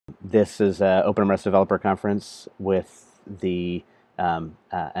This is OpenMRS Developer Conference with the an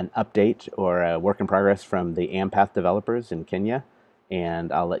update or a work in progress from the AMPATH developers in Kenya,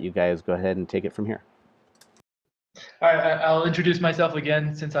 and I'll let you guys go ahead and take it from here. All right, I'll introduce myself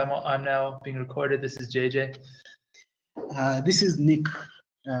again since I'm now being recorded. This is JJ. This is Nick,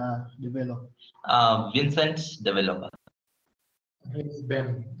 developer. Vincent, developer.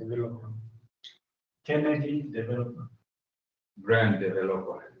 Ben, developer. Kennedy, developer. Brand,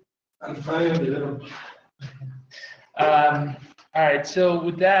 developer. And Fire, developer. All right, so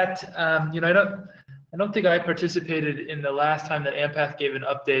with that, I don't think I participated in the last time that AMPATH gave an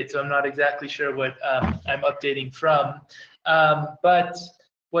update, so I'm not exactly sure what I'm updating from. But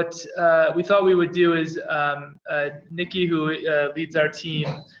what we thought we would do is Nikki, who leads our team,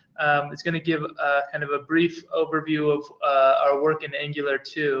 is going to give kind of a brief overview of our work in Angular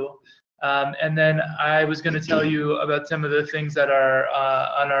 2. And then I was going to tell you about some of the things that are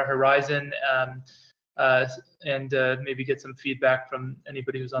on our horizon and maybe get some feedback from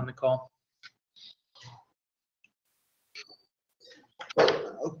anybody who's on the call.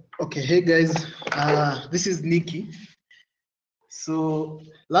 Okay, hey guys, this is Nikki. So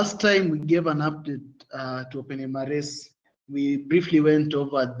last time we gave an update to OpenMRS, we briefly went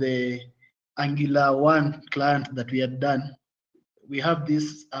over the Angular 1 client that we had done. We have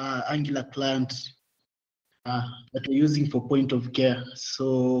this Angular client that we're using for point of care.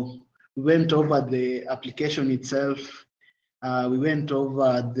 So we went over the application itself. We went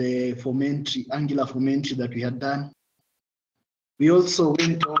over the Angular form entry that we had done. We also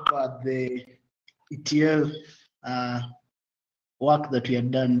went over the ETL work that we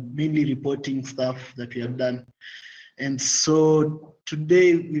had done, mainly reporting stuff that we had done. And so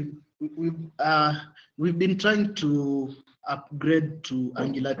today we've been trying to upgrade to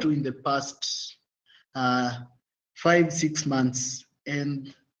Angular 2 in the past 5-6 months,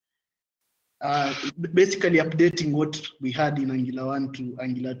 and basically updating what we had in Angular 1 to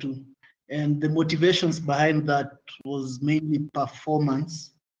Angular 2. And the motivations behind that was mainly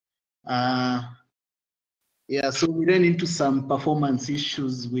performance. So we ran into some performance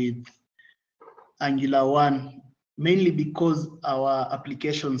issues with Angular 1, mainly because our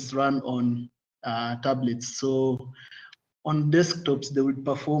applications run on tablets. So on desktops, they would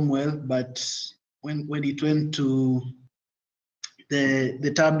perform well, but when it went to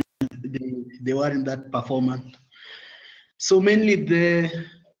the tablet, they weren't that performant. So mainly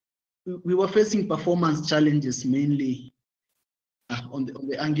we were facing performance challenges mainly on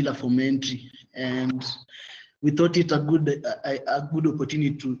the Angular form entry, and we thought it a good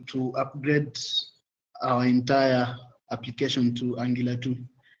opportunity to upgrade our entire application to Angular 2.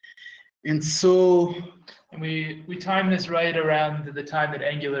 And so we timed this right around the time that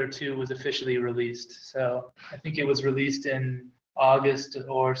Angular 2 was officially released. So I think it was released in August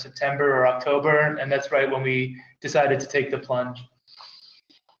or September or October, and that's right when we decided to take the plunge.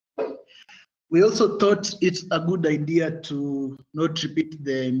 We also thought it's a good idea to not repeat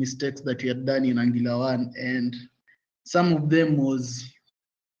the mistakes that we had done in Angular 1, and some of them was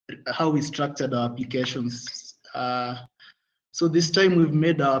how we structured our applications. So this time we've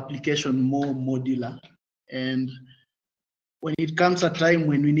made our application more modular, and when it comes a time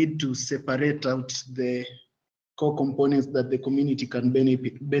when we need to separate out the core components that the community can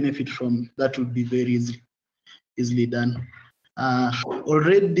benefit from, that would be very easily done.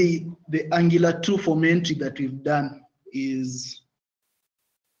 Already the Angular 2 form entry that we've done is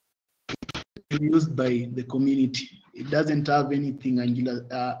used by the community. It doesn't have anything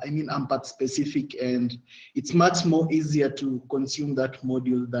AMPATH specific, and it's much more easier to consume that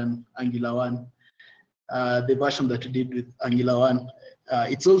module than Angular 1, the version that we did with Angular 1.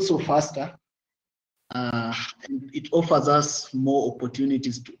 It's also faster, and it offers us more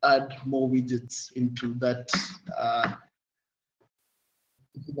opportunities to add more widgets into that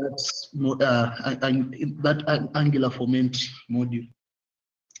Angular form entry module.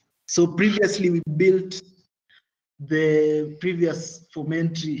 So previously we built the previous form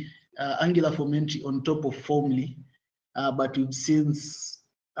entry, Angular form entry on top of Formly, but we've since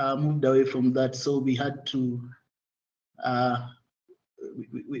moved away from that. So we had to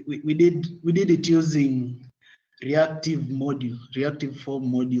we did it using reactive form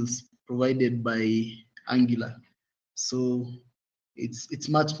modules provided by Angular. So it's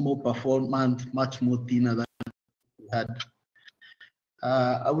much more performant, much more thinner than we had.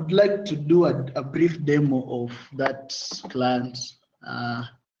 I would like to do a brief demo of that client,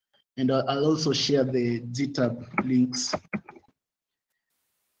 and I'll also share the GitHub links.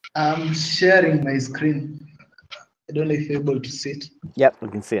 I'm sharing my screen. I don't know if you're able to see it. Yep, we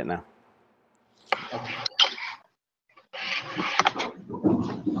can see it now. Okay.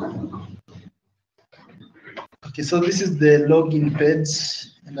 Okay, so this is the login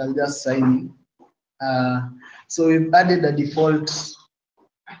page, and I'll just sign in. So we've added a default.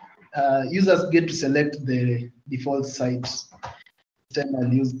 Users get to select the default site. This time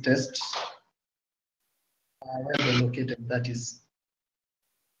I'll use test. Where they're located, that is.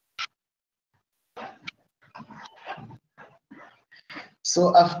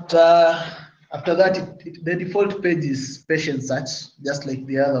 So after that, the default page is patient search, just like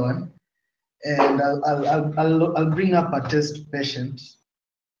the other one, and I'll bring up a test patient.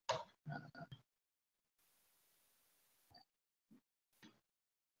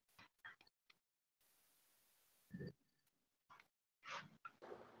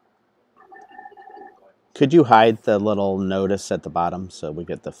 Could you hide the little notice at the bottom so we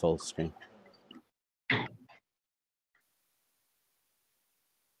get the full screen?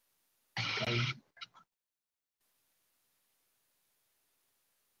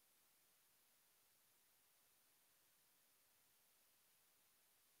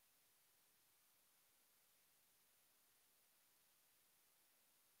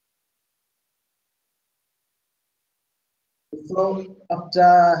 So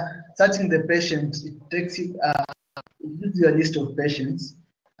after searching the patient, it takes you, it gives you a list of patients,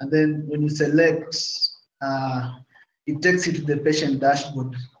 and then when you select, it takes you to the patient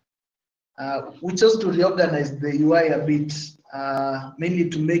dashboard. We chose to reorganize the UI a bit, mainly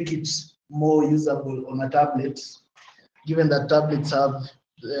to make it more usable on a tablet, given that tablets have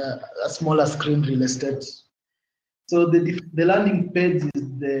a smaller screen real estate. So the landing page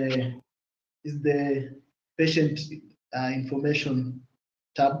is the patient information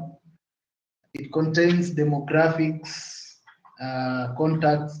tab. It contains demographics,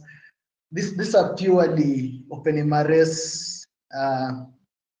 contacts. These are purely OpenMRS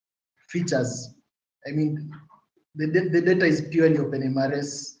features. I mean, the data is purely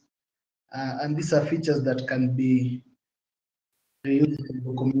OpenMRS, and these are features that can be reused in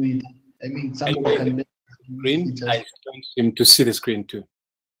the community. I mean, somebody can make screen. I don't seem to see the screen too.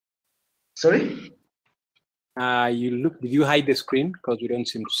 Sorry? Did you hide the screen? Because we don't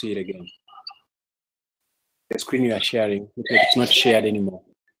seem to see it again. The screen you are sharing, it's not shared anymore.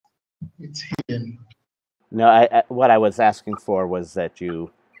 It's hidden. No, what I was asking for was that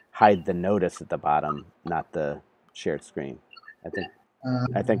you hide the notice at the bottom, not the shared screen.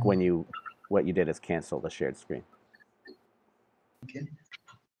 I think what you did is cancel the shared screen. Okay.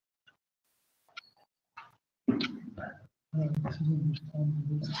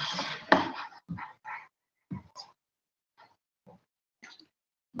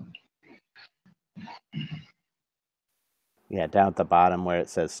 Yeah, down at the bottom where it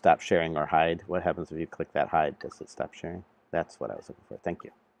says stop sharing or hide. What happens if you click that hide? Does it stop sharing? That's what I was looking for. Thank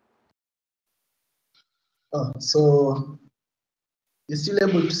you. Oh, so you're still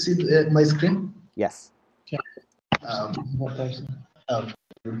able to see my screen? Yes.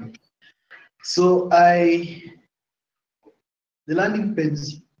 So the landing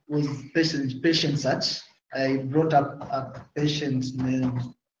page was patient search. I brought up a patient named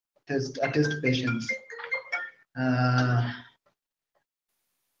test patient.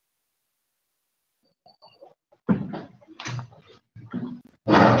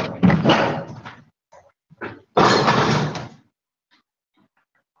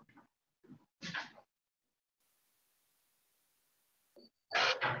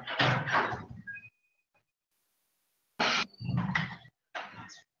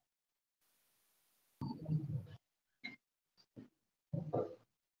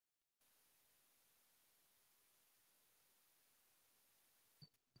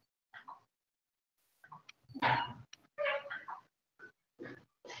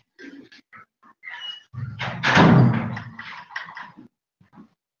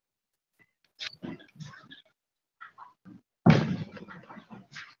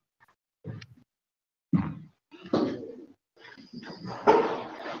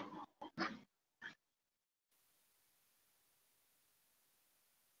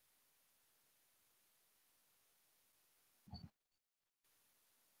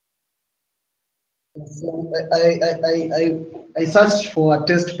 So I searched for a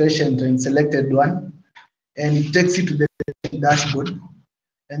test patient and selected one, and it takes you to the dashboard.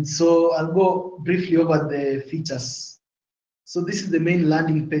 And so I'll go briefly over the features. So this is the main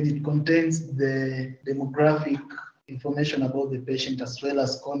landing page. It contains the demographic information about the patient, as well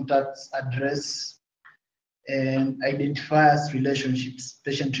as contacts, address, and identifiers, relationships,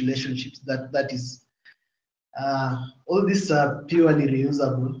 patient relationships. That is, all these are purely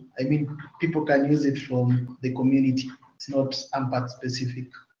reusable. I mean, people can use it from the community. It's not AMPATH specific.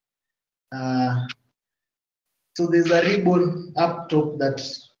 So there's a ribbon up top that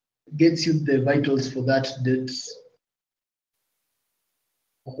gets you the vitals for that date.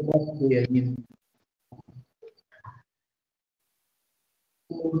 For that day, I mean.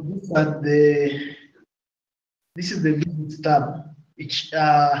 So this is the visits tab.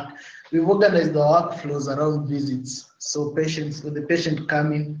 We've organized the workflows around visits. So patients, when the patient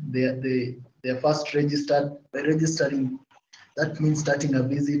come in, they're first registered. By registering, that means starting a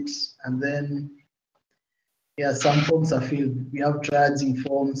visit, and then some forms are filled. We have triaging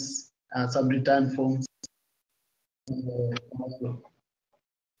forms, some return forms.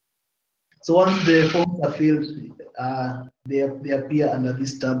 So once the forms are filled, they appear under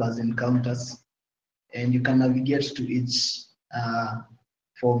this tab as encounters, and you can navigate to each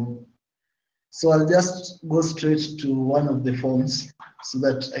form. So I'll just go straight to one of the forms so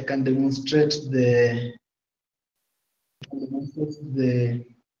that I can demonstrate the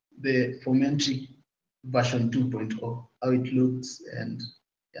form entry version 2.0, how it looks, and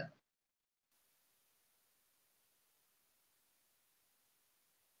yeah.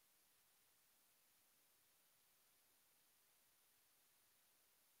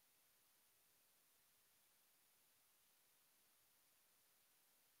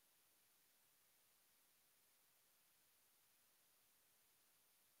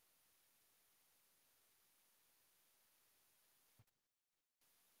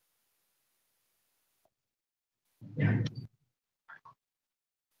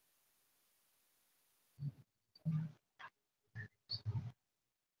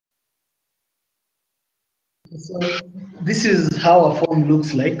 So this is how a form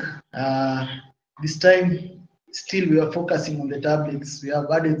looks like. This time, still we are focusing on the tablets. We have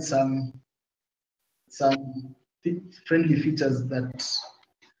added some friendly features that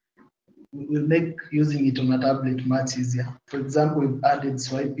will make using it on a tablet much easier. For example, we've added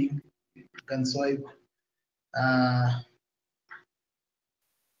swiping. You can swipe.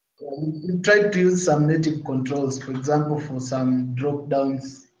 We've tried to use some native controls, for example, for some drop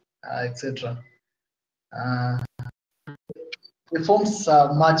downs, etc. The forms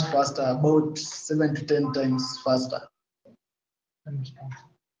are much faster, about 7 to 10 times faster.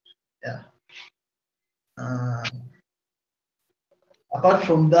 Yeah. Apart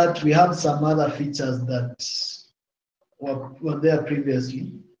from that, we have some other features that were there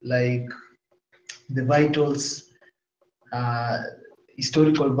previously, like the vitals,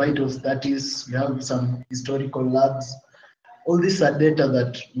 historical vitals. That is, we have some historical labs. All these are data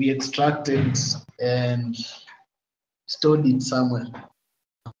that we extracted and stored it somewhere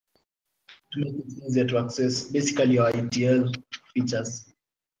to make it easier to access, basically our ETL features.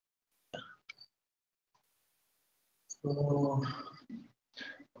 So,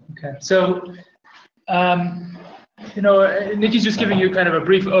 okay, so Nikki's just giving you kind of a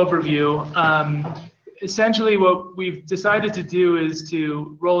brief overview. Essentially, what we've decided to do is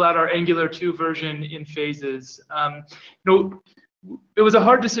to roll out our Angular 2 version in phases. It was a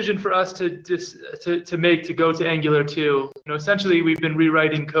hard decision for us to make to go to Angular 2. Essentially, we've been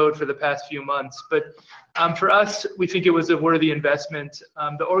rewriting code for the past few months, but for us, we think it was a worthy investment.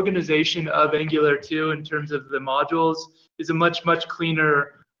 The organization of Angular 2 in terms of the modules is a much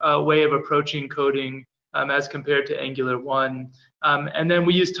cleaner way of approaching coding as compared to Angular 1. And then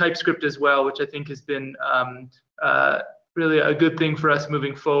we use TypeScript as well, which I think has been really a good thing for us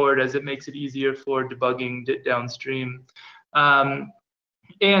moving forward, as it makes it easier for debugging downstream. And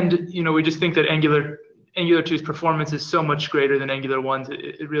we just think that Angular 2's performance is so much greater than Angular 1's.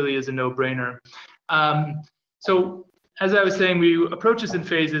 It really is a no-brainer. So as I was saying, we approach this in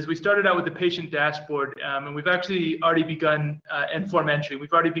phases. We started out with the patient dashboard, and we've actually already begun, and form entry.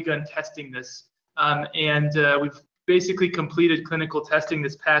 We've already begun testing this, and we've basically completed clinical testing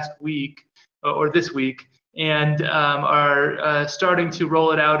this past week, or this week, and are starting to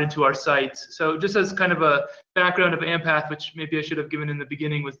roll it out into our sites. So just as kind of a background of AMPATH, which maybe I should have given in the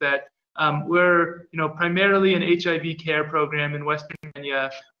beginning, was that we're primarily an HIV care program in Western Kenya.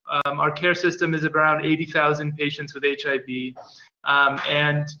 Our care system is around 80,000 patients with HIV,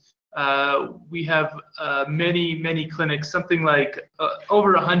 and we have many clinics, something like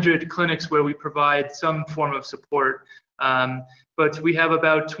over 100 clinics where we provide some form of support. But we have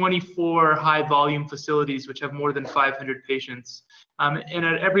about 24 high volume facilities which have more than 500 patients. And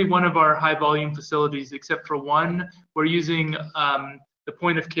at every one of our high volume facilities, except for one, we're using the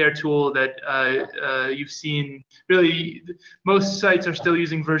point of care tool that you've seen. Really, most sites are still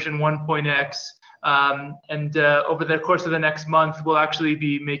using version 1.x. And over the course of the next month, we'll actually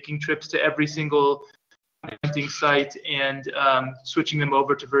be making trips to every single site and switching them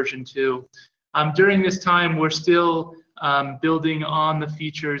over to version 2. During this time, we're still building on the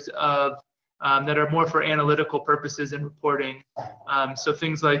features of that are more for analytical purposes and reporting. So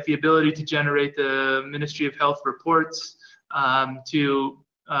things like the ability to generate the Ministry of Health reports, to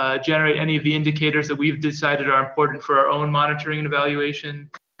generate any of the indicators that we've decided are important for our own monitoring and evaluation.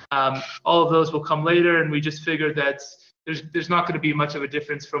 All of those will come later, and we just figured that there's not going to be much of a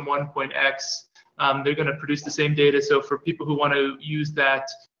difference from 1.x. They're going to produce the same data, so for people who want to use that,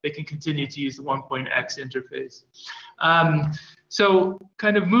 they can continue to use the 1.x interface. So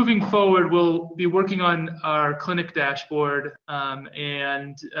kind of moving forward, we'll be working on our clinic dashboard,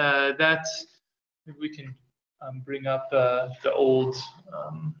 and that's, maybe we can bring up the old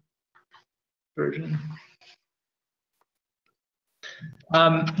version.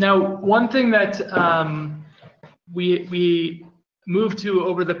 Now, one thing that we moved to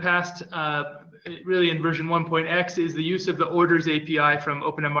over the past, really in version 1.x, is the use of the orders API from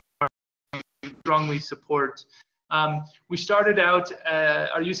OpenMRS. We strongly support. We started out,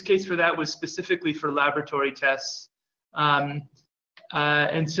 our use case for that was specifically for laboratory tests.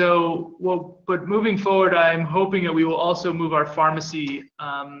 And so, but moving forward, I'm hoping that we will also move our pharmacy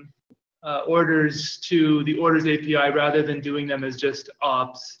orders to the orders API rather than doing them as just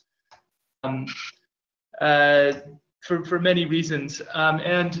ops, for many reasons.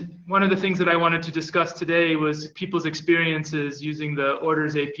 And one of the things that I wanted to discuss today was people's experiences using the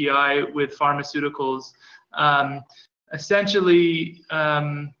orders API with pharmaceuticals. Essentially,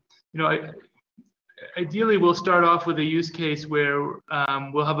 ideally, we'll start off with a use case where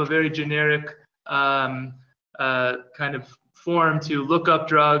we'll have a very generic kind of form to look up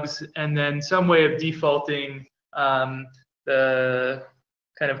drugs, and then some way of defaulting the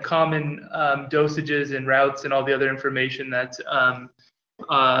kind of common dosages and routes and all the other information that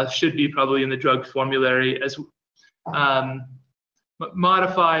should be probably in the drug formulary as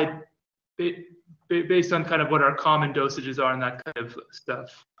modified based on kind of what our common dosages are and that kind of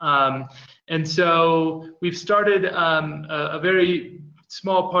stuff. And so we've started a very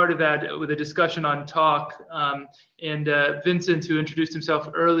small part of that with a discussion on talk. And Vincent, who introduced himself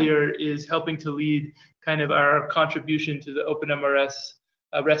earlier, is helping to lead kind of our contribution to the OpenMRS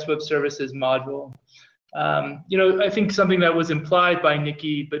REST Web Services module. I think something that was implied by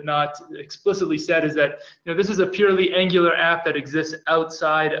Nikki but not explicitly said is that this is a purely Angular app that exists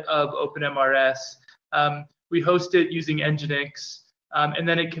outside of OpenMRS. We host it using Nginx, and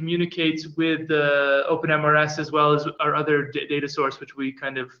then it communicates with the OpenMRS as well as our other data source, which we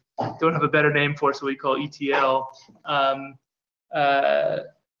kind of don't have a better name for, so we call ETL,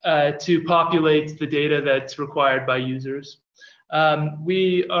 to populate the data that's required by users.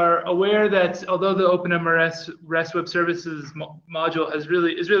 We are aware that although the OpenMRS REST Web Services module is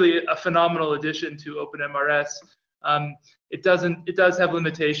really a phenomenal addition to OpenMRS, it does have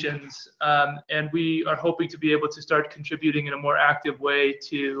limitations, and we are hoping to be able to start contributing in a more active way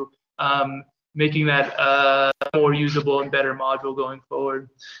to making that a more usable and better module going forward.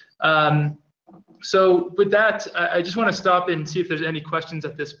 So with that, I just want to stop and see if there's any questions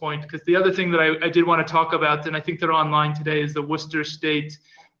at this point, because the other thing that I did want to talk about, and I think they're online today, is the Worcester State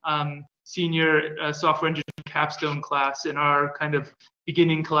Senior Software Engineering Capstone class and our kind of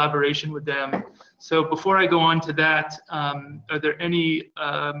beginning collaboration with them. So before I go on to that, are there any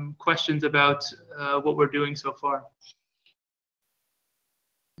questions about what we're doing so far?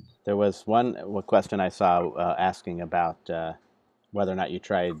 There was one question I saw asking about whether or not you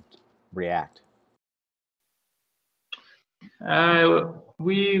tried React.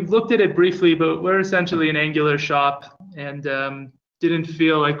 We looked at it briefly, but we're essentially an Angular shop, and didn't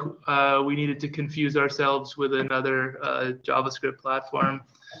feel like we needed to confuse ourselves with another JavaScript platform.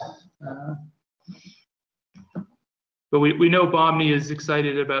 But we know Bomni is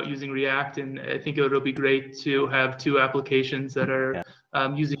excited about using React, and I think it'll be great to have two applications that are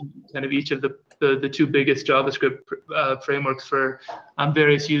using kind of each of the two biggest JavaScript frameworks for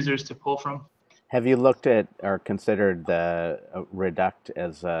various users to pull from. Have you looked at or considered the Reduct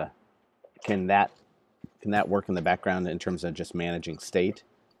as can that work in the background in terms of just managing state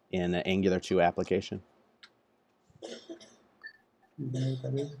in an Angular 2 application? Okay.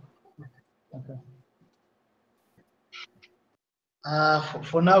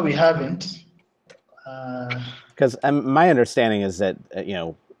 For now, we haven't. Because my understanding is that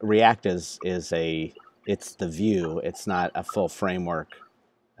React is it's the view. It's not a full framework.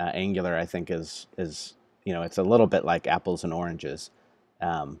 Angular, I think, is it's a little bit like apples and oranges,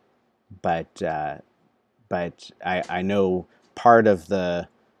 but I know part of the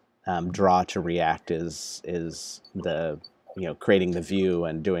draw to React is the creating the view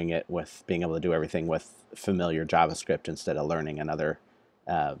and doing it with being able to do everything with familiar JavaScript instead of learning another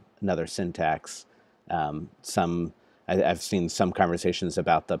syntax. I I've seen some conversations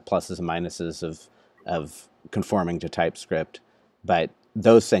about the pluses and minuses of conforming to TypeScript, but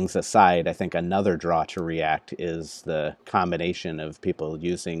those things aside, I think another draw to React is the combination of people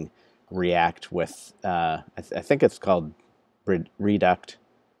using React with, I think it's called Reduct,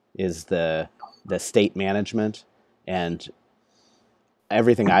 is the state management, and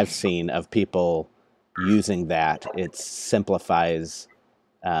everything I've seen of people using that, it simplifies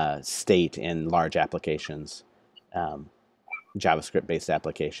state in large applications, JavaScript-based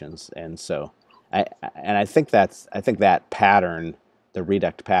applications, and so I think that pattern, the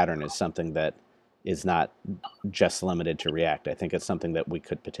Reduct pattern, is something that is not just limited to React. I think it's something that we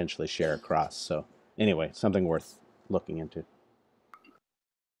could potentially share across. So anyway, something worth looking into.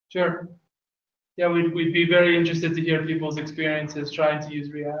 Sure. Yeah, we'd be very interested to hear people's experiences trying to use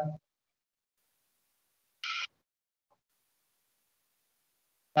React.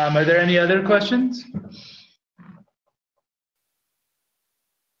 Are there any other questions?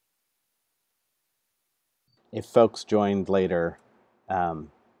 If folks joined later,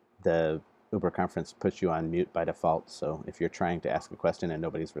 the Uber conference puts you on mute by default. So if you're trying to ask a question and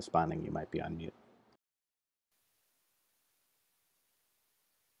nobody's responding, you might be on mute.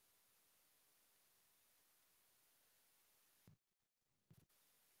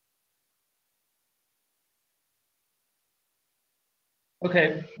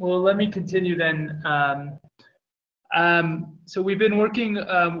 Okay, well, let me continue then. So we've been working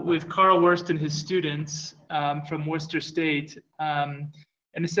with Carl Wurst and his students from Worcester State.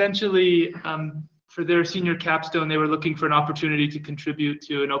 And essentially, for their senior capstone, they were looking for an opportunity to contribute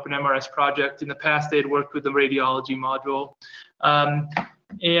to an OpenMRS project. In the past, they had worked with the radiology module.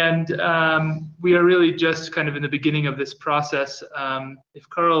 We are really just kind of in the beginning of this process. If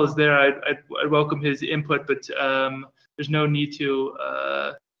Carl is there, I'd welcome his input, but there's no need to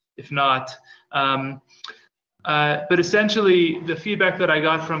if not. But essentially, the feedback that I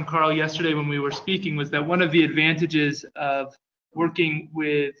got from Carl yesterday when we were speaking was that one of the advantages of working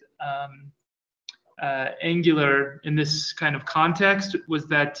with Angular in this kind of context was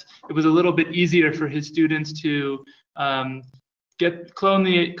that it was a little bit easier for his students to clone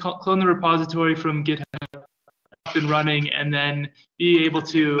the repository from GitHub up and running, and then be able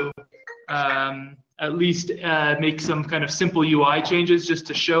to at least make some kind of simple UI changes just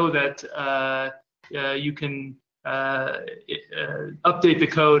to show that you can update the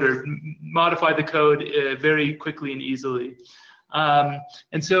code or modify the code very quickly and easily.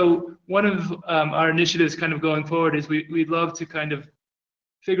 And so one of our initiatives kind of going forward is we'd love to kind of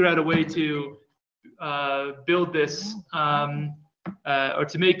figure out a way to build this or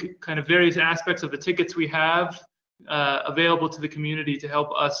to make kind of various aspects of the tickets we have available to the community to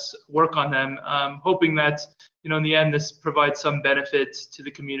help us work on them, hoping that, you know, in the end, this provides some benefit to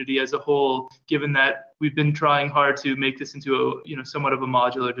the community as a whole, given that we've been trying hard to make this into a, you know, somewhat of a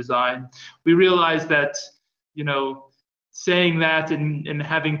modular design. We realize that, you know, saying that and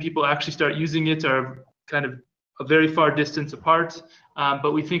having people actually start using it are kind of a very far distance apart,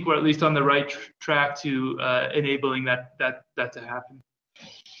 but we think we're at least on the right track to enabling that to happen.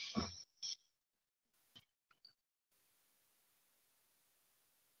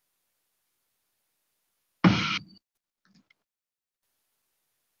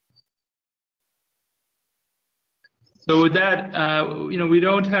 So with that, you know, we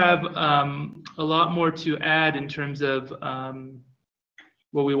don't have a lot more to add in terms of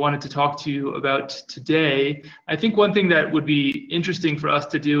what we wanted to talk to you about today. I think one thing that would be interesting for us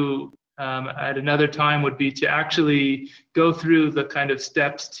to do at another time would be to actually go through the kind of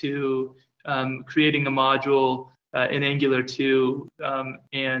steps to creating a module in Angular 2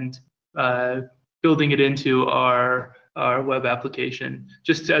 and building it into our web application,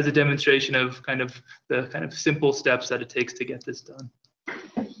 just as a demonstration of the kind of simple steps that it takes to get this done.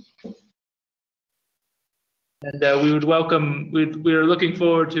 And we would welcome, we're looking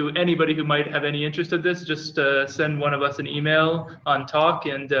forward to anybody who might have any interest in this. Just send one of us an email on Talk,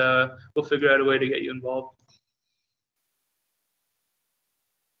 and we'll figure out a way to get you involved.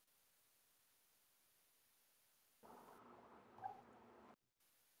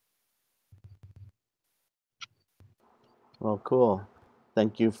 Well, cool.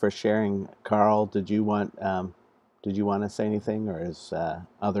 Thank you for sharing, Carl. Did you want to say anything, or is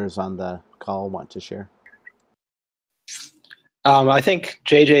others on the call want to share? I think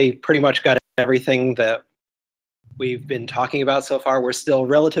JJ pretty much got everything that we've been talking about so far. We're still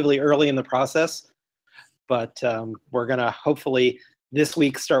relatively early in the process, but we're going to hopefully this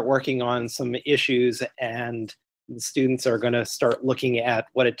week start working on some issues, and the students are going to start looking at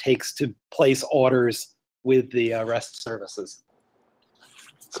what it takes to place orders with the REST services.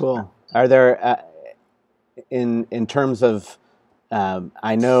 Cool. Are there in terms of,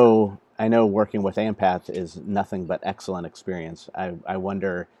 I know working with AMPATH is nothing but excellent experience. I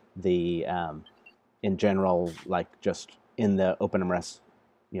wonder the in general, like just in the OpenMRS,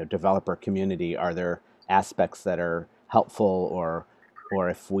 developer community, are there aspects that are helpful, or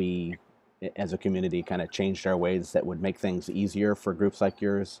if we as a community kind of changed our ways that would make things easier for groups like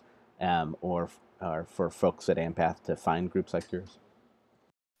yours, or for folks at AMPATH to find groups like yours?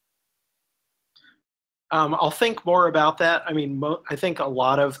 I'll think more about that. I mean, I think a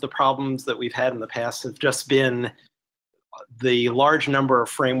lot of the problems that we've had in the past have just been the large number of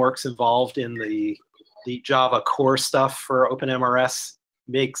frameworks involved in the Java core stuff for OpenMRS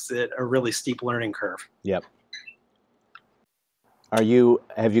makes it a really steep learning curve. Yep. Have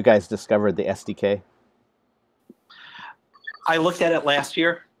you guys discovered the SDK? I looked at it last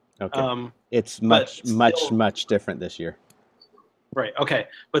year. Okay. It's much different this year. Right. Okay.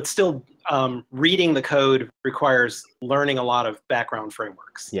 But still, reading the code requires learning a lot of background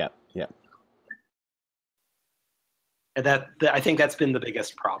frameworks. Yeah. Yeah. And I think that's been the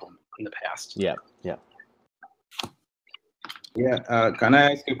biggest problem in the past. Yeah. Yeah. Yeah. Can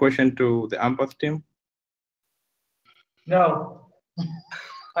I ask a question to the AMPATH team? No.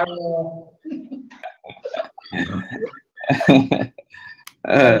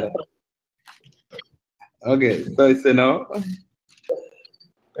 Okay, so it's a no.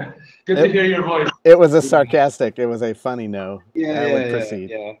 Good to hear your voice. It was a funny no. Yeah, I would proceed.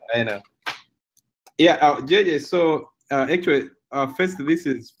 Yeah, I know. Yeah, JJ. So actually, first, this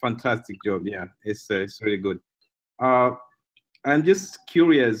is fantastic job. Yeah, it's really good. I'm just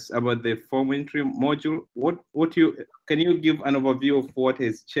curious about the form entry module. Can you give an overview of what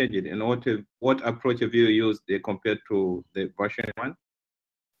has changed and what approach have you used compared to the version 1?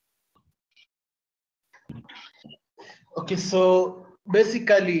 Okay, so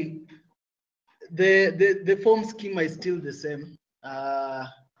basically, the form schema is still the same.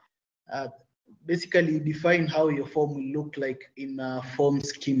 Basically, you define how your form will look like in a form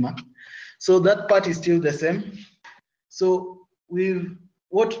schema. So that part is still the same. So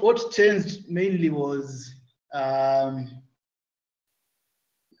what changed mainly was,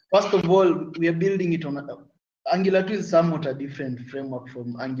 first of all, we are building it on Angular 2 is somewhat a different framework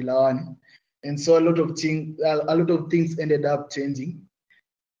from Angular 1, and so a lot of things ended up changing.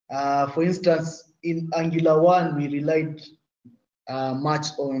 For instance, in Angular 1, we relied much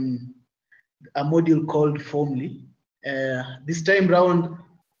on a module called Formly. This time round,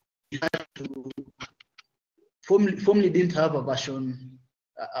 we had to Formly didn't have a version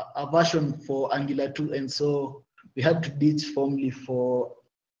for Angular 2, and so we had to ditch Formly for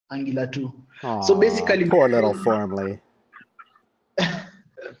Angular 2. Aww, so basically, poor little Formly.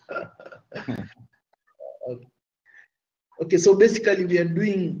 Okay, so basically we are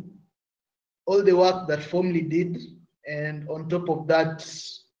doing all the work that Formly did, and on top of that,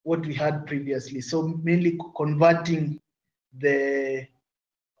 what we had previously. So mainly converting the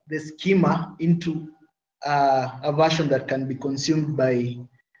schema into a version that can be consumed by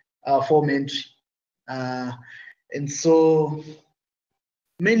form entry. And so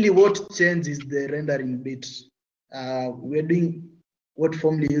mainly what changed is the rendering bit. We're doing what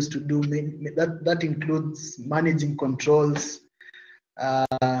Formly used to do. That includes managing controls,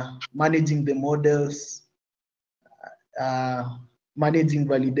 managing the models, managing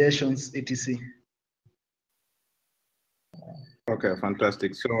validations, etc. Okay,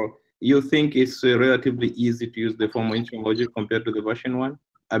 fantastic. So you think it's relatively easy to use the form entry module compared to the version 1?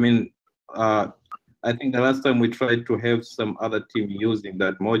 I mean, I think the last time we tried to have some other team using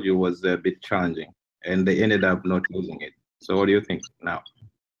that module was a bit challenging, and they ended up not using it. So what do you think now?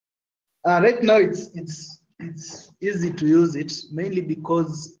 Right now, it's easy to use it, mainly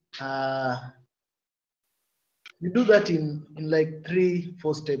because you do that in like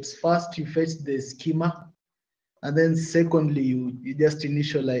 3-4 steps. First, you fetch the schema, and then secondly, you just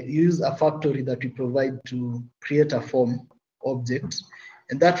initialize. You use a factory that we provide to create a form object,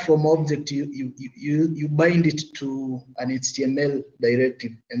 and that form object you bind it to an HTML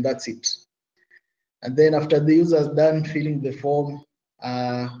directive, and that's it. And then after the user is done filling the form,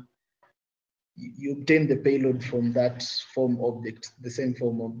 you obtain the payload from that form object, the same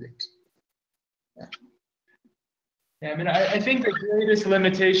form object. Yeah, I mean, I think the greatest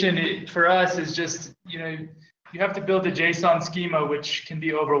limitation for us is just, you have to build a JSON schema, which can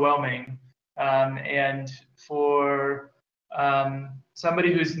be overwhelming. And for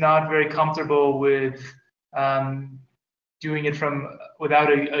somebody who's not very comfortable with doing it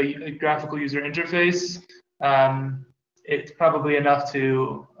without a graphical user interface, it's probably enough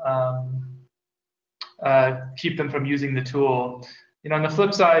to keep them from using the tool. on the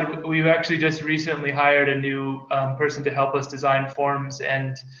flip side, we've actually just recently hired a new person to help us design forms,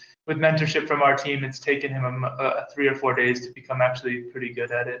 and with mentorship from our team, it's taken him 3 or 4 days to become actually pretty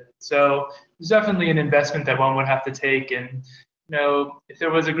good at it. So it's definitely an investment that one would have to take. And if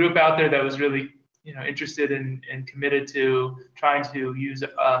there was a group out there that was really interested and committed to trying to use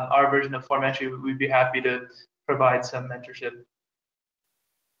our version of form entry, we'd be happy to provide some mentorship.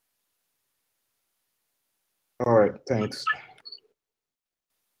 All right, thanks.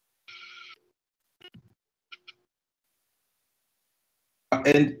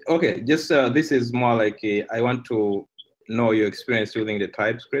 And okay, just this is more like I want to know your experience using the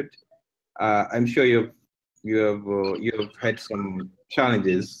TypeScript. I'm sure you have had some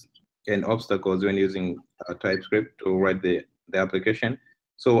challenges and obstacles when using TypeScript to write the application.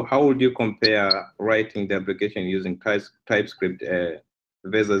 So how would you compare writing the application using TypeScript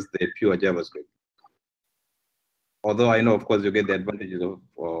versus the pure JavaScript? Although I know, of course, you get the advantages of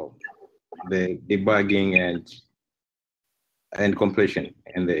the debugging and completion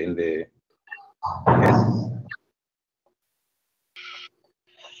in the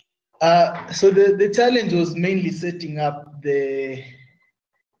So the challenge was mainly setting up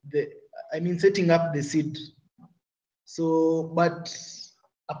setting up the seed. So, but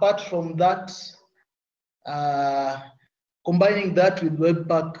apart from that, combining that with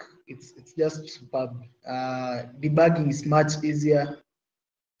Webpack, it's just superb. Debugging is much easier.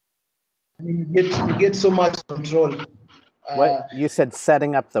 I mean, you get so much control. What you said?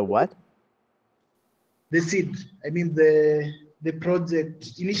 Setting up the what? The seed. I mean the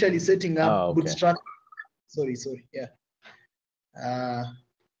project initially setting up. Oh, okay. Bootstrap. Sorry. Yeah.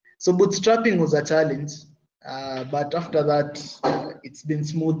 So bootstrapping was a challenge, but after that, it's been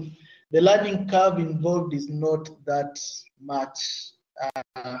smooth. The learning curve involved is not that much.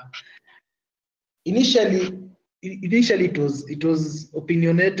 Initially it was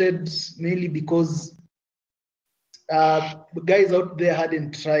opinionated, mainly because guys out there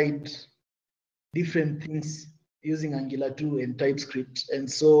hadn't tried different things using Angular 2 and TypeScript, and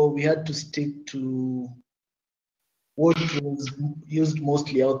so we had to stick to what was used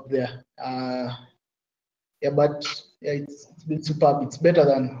mostly out there. It's been superb. It's better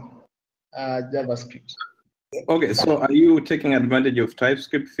than JavaScript. Okay, so are you taking advantage of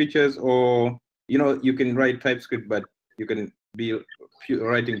TypeScript features, or you can write TypeScript, but you can be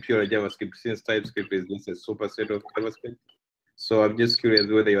writing pure JavaScript, since TypeScript is just a superset of JavaScript? So I'm just curious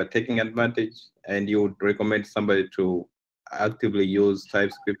whether you are taking advantage, and you would recommend somebody to actively use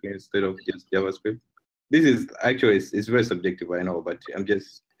TypeScript instead of just JavaScript. This is actually it's very subjective, I know, but I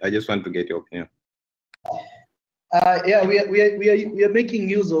just want to get your opinion. Yeah, we are making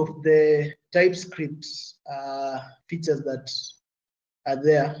use of the TypeScript features that are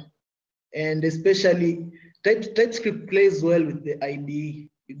there, and especially TypeScript plays well with the IDE.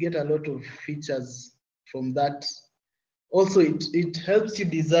 You get a lot of features from that. Also, it helps you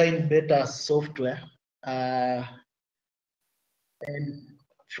design better software. And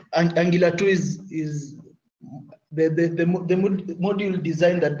Angular 2 is the module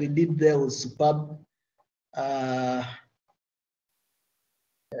design that we did there was superb.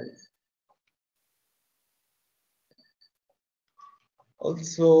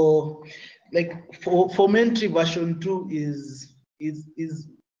 Also, like for entry version 2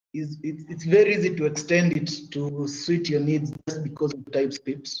 it's very easy to extend it to suit your needs just because of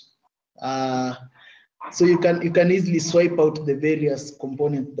TypeScript. So you can easily swipe out the various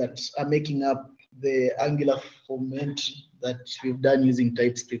components that are making up the Angular form entry that we've done using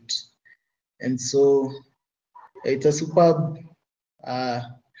TypeScript, and so it's a superb,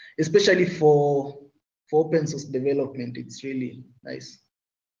 especially for open source development. It's really nice.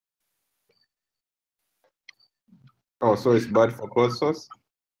 Oh, so it's bad for closed source?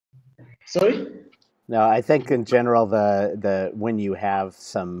 Sorry? No, I think in general, the when you have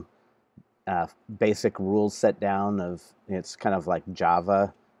some basic rules set down of, it's kind of like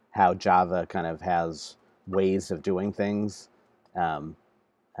Java, how Java kind of has ways of doing things.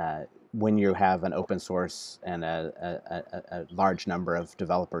 When you have an open source and a large number of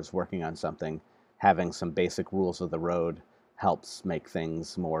developers working on something, having some basic rules of the road helps make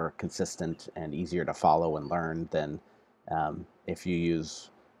things more consistent and easier to follow and learn than if you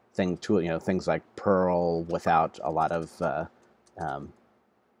use things like Perl without a lot of a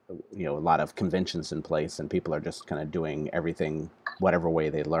lot of conventions in place, and people are just kind of doing everything whatever way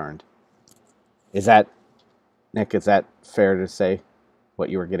they learned. Is that, Nick? Is that fair to say? What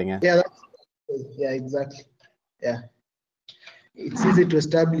you were getting at? Yeah, exactly. Yeah, it's easy to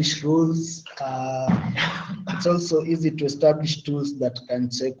establish rules. It's also easy to establish tools that can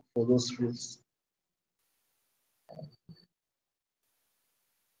check for those rules.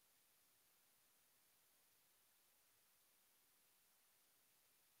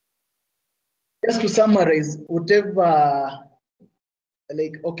 just to summarize, whatever,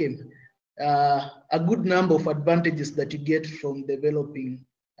 like, okay, a good number of advantages that you get from developing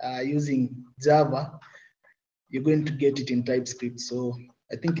using Java, you're going to get it in TypeScript. So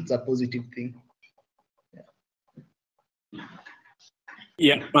I think it's a positive thing.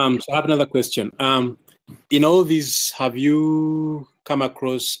 Yeah. So I have another question. In all these, have you come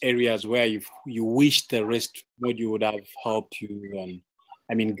across areas where you wish the REST module would have helped you?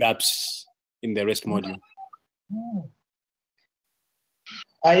 I mean, gaps in the REST module.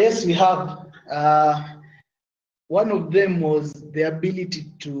 Yes, we have. One of them was the ability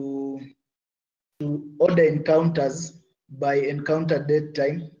to order encounters by encounter date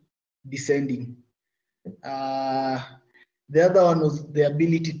time descending. The other one was the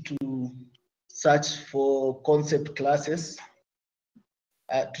ability to search for concept classes,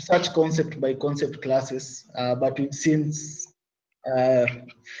 to search concept by concept classes, but we've since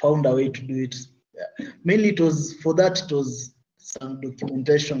found a way to do it. Mainly it was, for that, it was some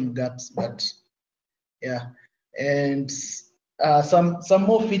documentation gaps, but yeah. And some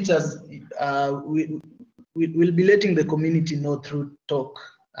more features we'll be letting the community know through talk,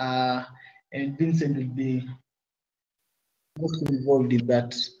 and Vincent will be most involved in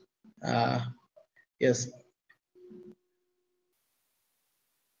that. Yes.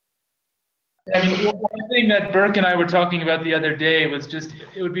 I mean, one thing that Burke and I were talking about the other day was just,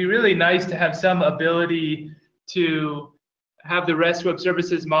 it would be really nice to have some ability to have the REST Web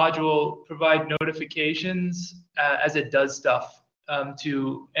Services module provide notifications as it does stuff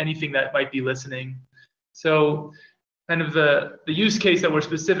to anything that might be listening. So kind of the use case that we're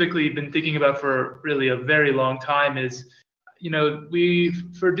specifically been thinking about for really a very long time is,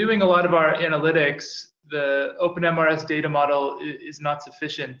 for doing a lot of our analytics, the OpenMRS data model is not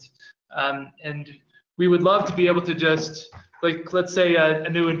sufficient. And we would love to be able to just, like, let's say a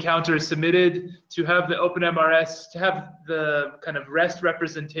new encounter is submitted, to have the OpenMRS, to have the kind of REST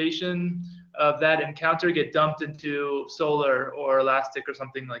representation of that encounter get dumped into Solr or Elastic or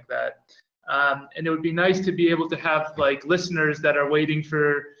something like that. And it would be nice to be able to have, like, listeners that are waiting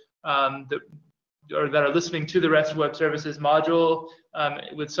for or that are listening to the REST Web Services module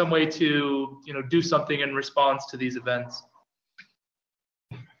with some way to do something in response to these events.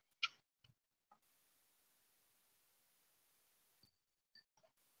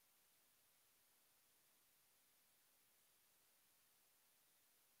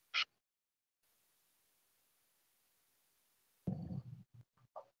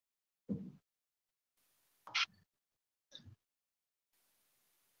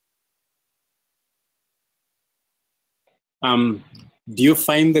 Do you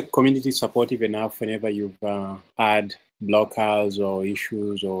find the community supportive enough whenever you've had blockers or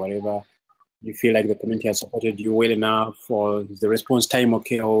issues or whatever? You feel like the community has supported you well enough, or is the response time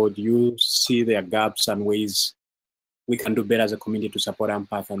okay, or do you see there are gaps and ways we can do better as a community to support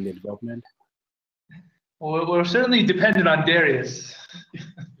AMPATH and the development? Well, we're certainly dependent on Darius.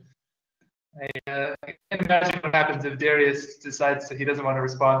 I can't imagine what happens if Darius decides that he doesn't want to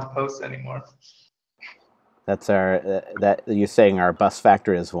respond to posts anymore. That's our, that you're saying our bus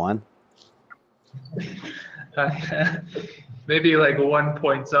factor is 1? Maybe like 1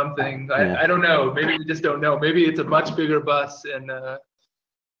 point something. Yeah. I don't know. Maybe we just don't know. Maybe it's a much bigger bus and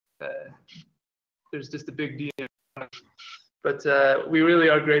there's just a big deal. But we really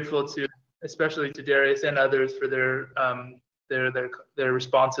are grateful to, especially to Darius and others, for their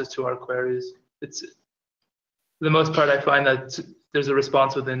responses to our queries. It's, for the most part, I find that there's a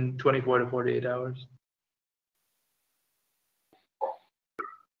response within 24 to 48 hours.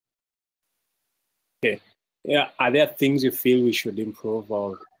 Okay. Yeah. Are there things you feel we should improve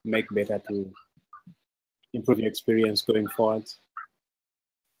or make better to improve your experience going forward?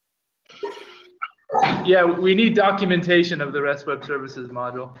 Yeah, we need documentation of the REST Web Services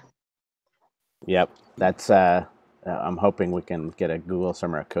module. Yep, that's. I'm hoping we can get a Google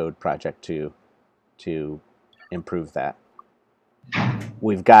Summer Code project to improve that.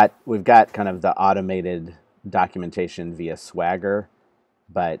 We've got kind of the automated documentation via Swagger,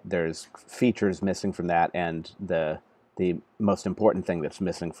 but there's features missing from that, and the most important thing that's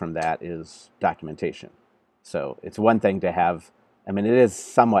missing from that is documentation. So it's one thing to have, I mean, it is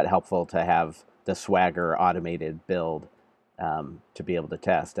somewhat helpful to have the Swagger automated build to be able to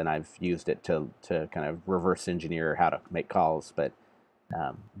test, and I've used it to kind of reverse engineer how to make calls, but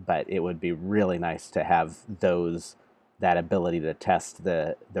it would be really nice to have that ability to test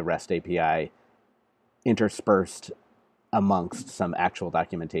the REST API interspersed amongst some actual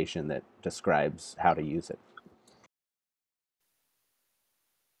documentation that describes how to use it.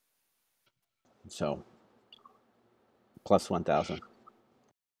 So, plus 1,000.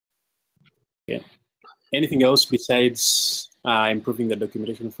 Okay. Anything else besides improving the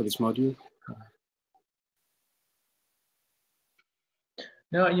documentation for this module?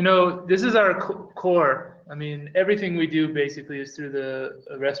 No, you know, this is our core. I mean, everything we do basically is through the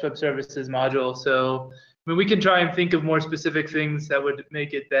REST Web Services module. So, I mean, we can try and think of more specific things that would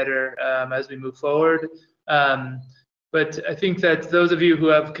make it better as we move forward. But I think that those of you who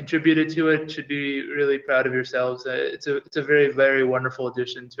have contributed to it should be really proud of yourselves. It's a very, very wonderful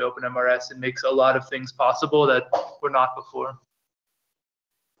addition to OpenMRS. It makes a lot of things possible that were not before.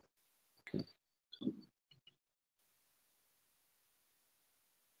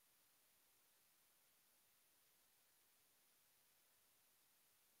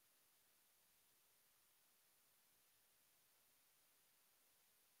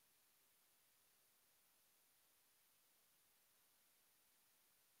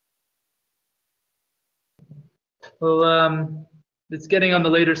 Well, it's getting on the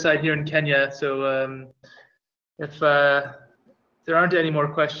later side here in Kenya, so if there aren't any more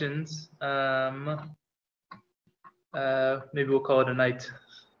questions, maybe we'll call it a night.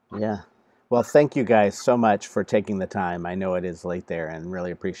 Yeah. Well, thank you guys so much for taking the time. I know it is late there, and really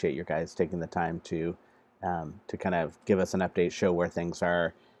appreciate you guys taking the time to kind of give us an update, show where things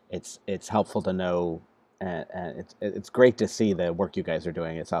are. It's helpful to know, and it's great to see the work you guys are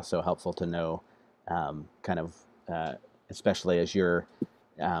doing. It's also helpful to know, kind of, especially as you're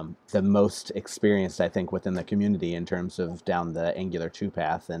the most experienced, I think, within the community in terms of down the Angular 2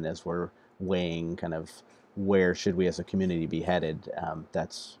 path, and as we're weighing kind of where should we as a community be headed,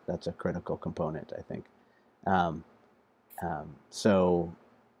 that's a critical component, I think.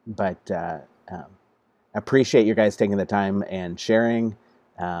 Appreciate you guys taking the time and sharing.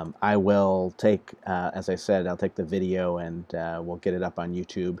 I will take, as I said, I'll take the video and we'll get it up on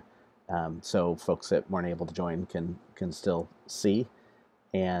YouTube, so folks that weren't able to join can still see.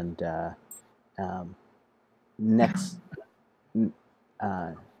 And next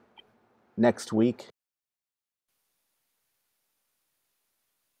week.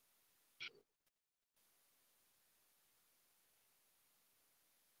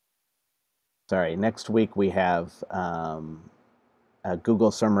 Sorry, next week we have a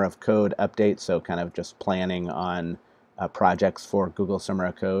Google Summer of Code update, so kind of just planning on projects for Google Summer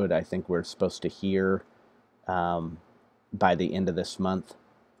of Code. I think we're supposed to hear by the end of this month,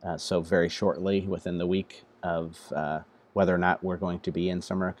 so very shortly, within the week, of whether or not we're going to be in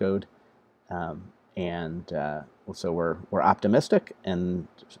Summer of Code. So we're optimistic, and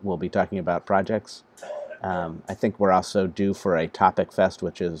we'll be talking about projects. I think we're also due for a topic fest,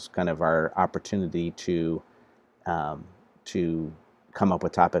 which is kind of our opportunity to come up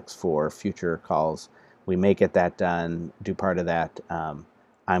with topics for future calls. We may get that done, do part of that.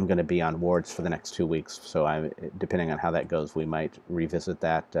 I'm going to be on wards for the next 2 weeks, so depending on how that goes, we might revisit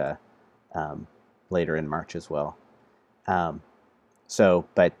that later in March as well. So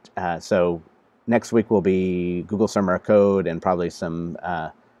next week will be Google Summer of Code and probably some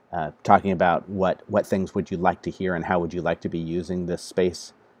talking about what things would you like to hear and how would you like to be using this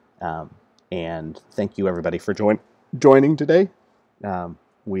space. And thank you everybody for joining today.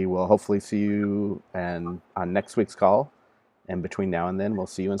 We will hopefully see you on next week's call. And between now and then, we'll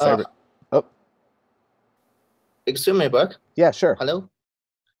see you in cyber. Excuse me, Burke. Yeah, sure. Hello.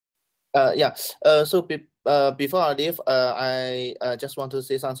 Yeah. So before I leave, I just want to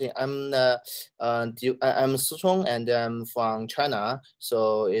say something. I'm Sichong, and I'm from China.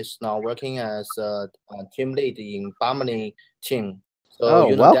 So it's now working as a team lead in Harmony team.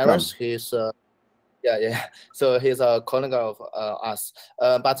 So welcome. Darius, he's yeah. So he's a colleague of us.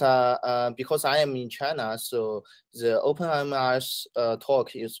 But because I am in China, so the OpenMRS talk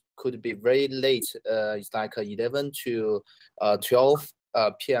could be very late. It's like 11 to 12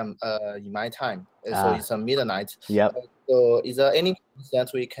 p.m. In my time. So it's midnight. Yep. So is there any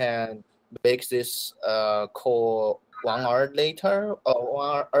chance that we can make this call 1 hour later, or 1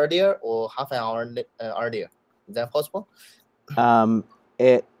 hour earlier, or half an hour earlier? Is that possible?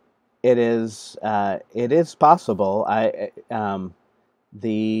 It is possible.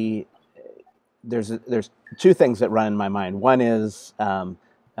 There's two things that run in my mind. One is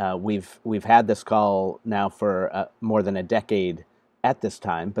we've had this call now for more than a decade at this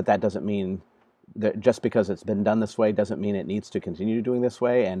time, but that doesn't mean that just because it's been done this way doesn't mean it needs to continue doing this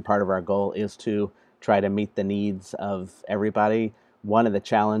way. And part of our goal is to try to meet the needs of everybody. One of the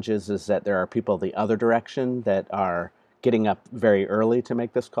challenges is that there are people the other direction that are getting up very early to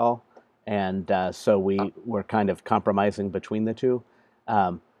make this call. And so we're kind of compromising between the two.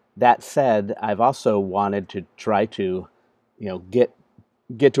 That said, I've also wanted to try to, get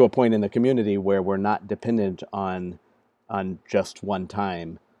to a point in the community where we're not dependent on just one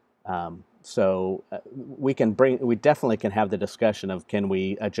time. we definitely can have the discussion of, can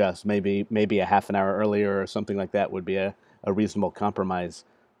we adjust, maybe a half an hour earlier or something like that would be a reasonable compromise.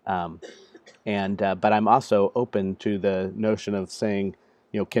 But I'm also open to the notion of saying,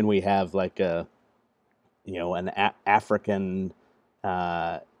 can we have like an African,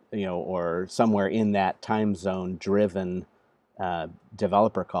 or somewhere in that time zone driven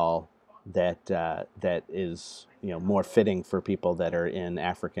developer call that is more fitting for people that are in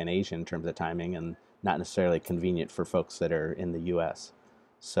Africa and Asia in terms of timing, and not necessarily convenient for folks that are in the U.S.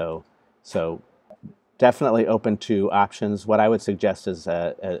 So definitely open to options. What I would suggest is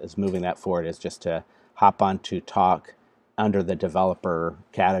moving that forward is just to hop on to talk under the developer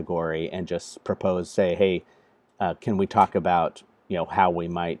category and just propose, say, hey, can we talk about how we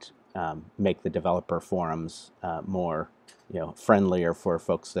might make the developer forums more friendlier for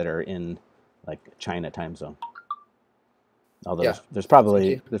folks that are in like China time zone. Although Yeah. there's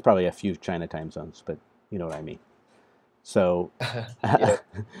probably a few China time zones, but you know what I mean. So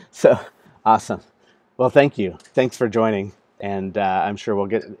so awesome. Well, thank you. Thanks for joining, and I'm sure we'll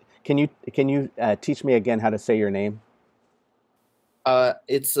get. Can you teach me again how to say your name?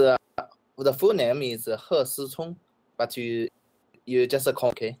 It's the full name is He Sicong, but you just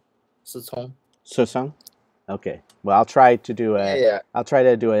call Sicong. Sosung? Okay. Well, I'll try to do Yeah. I'll try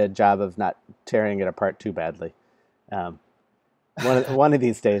to do a job of not tearing it apart too badly. One of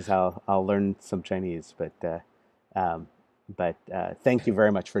these days I'll learn some Chinese, but thank you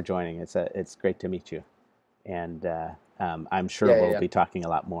very much for joining. It's great to meet you, and I'm sure we'll be talking a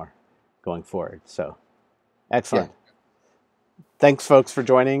lot more going forward. So excellent. Yeah. Thanks, folks, for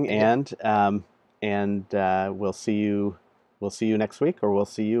joining, and we'll see you next week, or we'll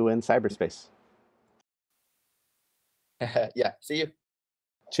see you in cyberspace. Yeah. See you.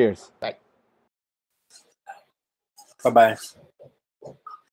 Cheers. Bye. Bye-bye.